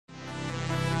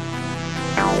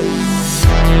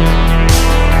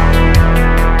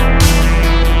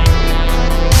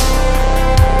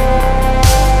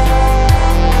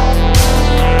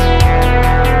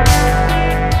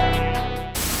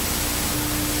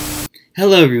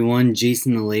Hello everyone,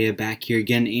 Jason Alea back here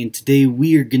again, and today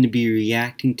we are going to be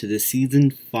reacting to the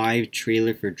Season 5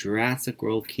 trailer for Jurassic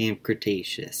World Camp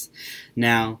Cretaceous.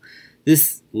 Now,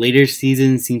 this later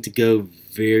season seemed to go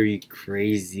very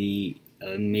crazy,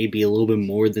 maybe a little bit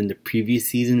more than the previous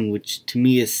season, which to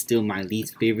me is still my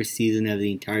least favorite season of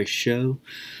the entire show.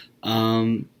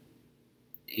 And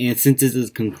since this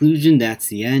is conclusion, that's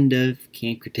the end of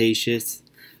Camp Cretaceous.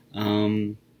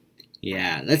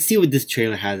 Yeah, let's see what this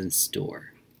trailer has in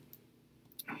store.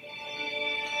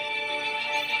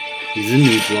 This is a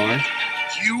new vlog.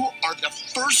 You are the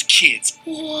first kids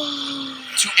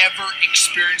to ever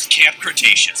experience Camp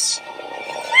Cretaceous.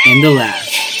 And the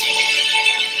last.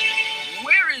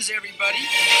 Where is everybody?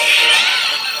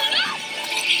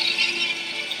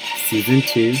 Season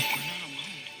 2.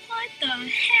 What the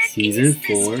heck Season is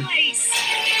 4. this place?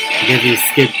 I guess we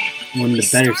skipped one of the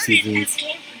better seasons. As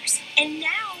campers, and now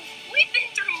we've been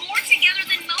through more together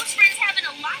than most friends have in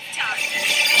a lifetime.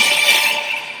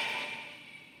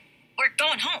 We're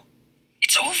going home.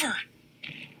 It's over.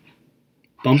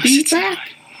 Bumpy's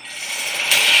back?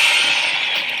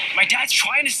 My dad's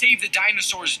trying to save the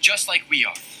dinosaurs just like we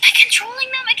are. By controlling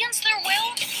them against their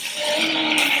will?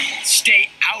 Stay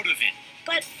out of it.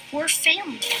 But we're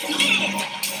family.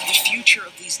 The future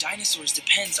of these dinosaurs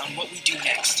depends on what we do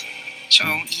next. So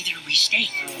either we stay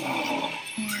or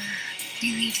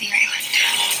we leave the island.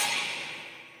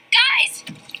 Guys!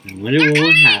 I wonder what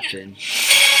will happen.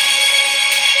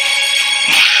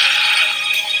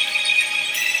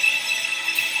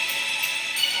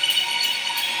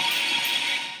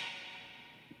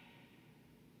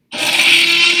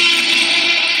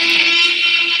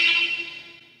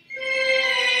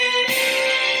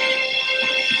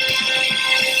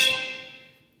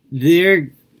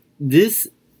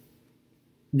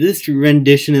 This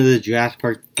rendition of the Jurassic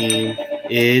Park theme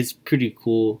is pretty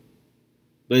cool,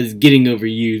 but it's getting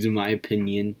overused in my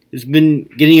opinion. It's been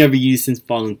getting overused since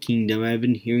Fallen Kingdom. I've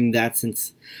been hearing that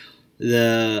since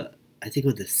I think it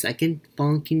was the second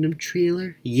Fallen Kingdom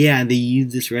trailer. Yeah, they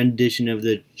used this rendition of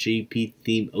the JP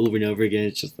theme over and over again.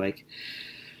 It's just like,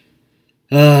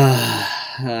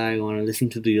 I want to listen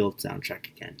to the old soundtrack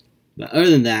again. But other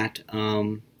than that,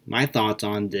 my thoughts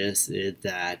on this is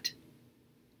that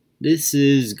this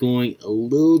is going a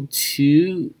little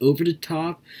too over the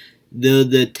top.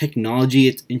 The technology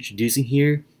it's introducing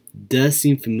here does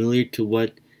seem familiar to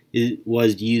what it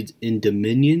was used in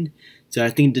Dominion. So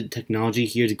I think the technology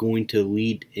here is going to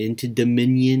lead into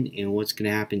Dominion, and what's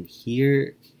going to happen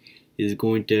here is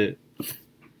going to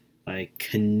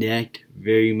connect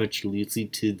very much loosely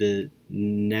to the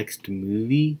next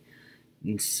movie.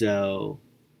 And so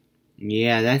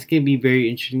yeah, that's going to be very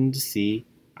interesting to see.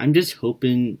 I'm just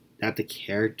hoping that the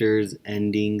characters'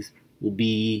 endings will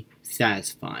be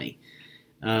satisfying.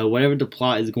 Whatever the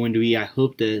plot is going to be, I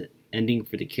hope the ending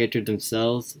for the characters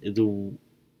themselves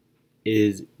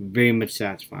is very much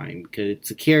satisfying, because it's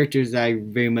the characters that I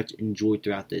very much enjoyed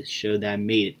throughout this show that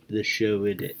made the show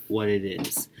what it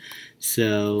is.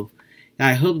 So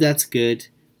I hope that's good.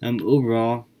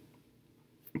 Overall,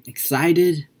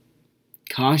 excited,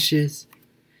 cautious,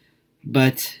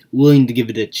 but willing to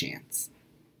give it a chance.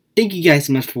 Thank you guys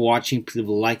so much for watching. Please leave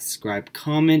a like, subscribe,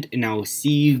 comment, and I will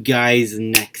see you guys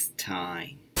next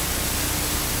time.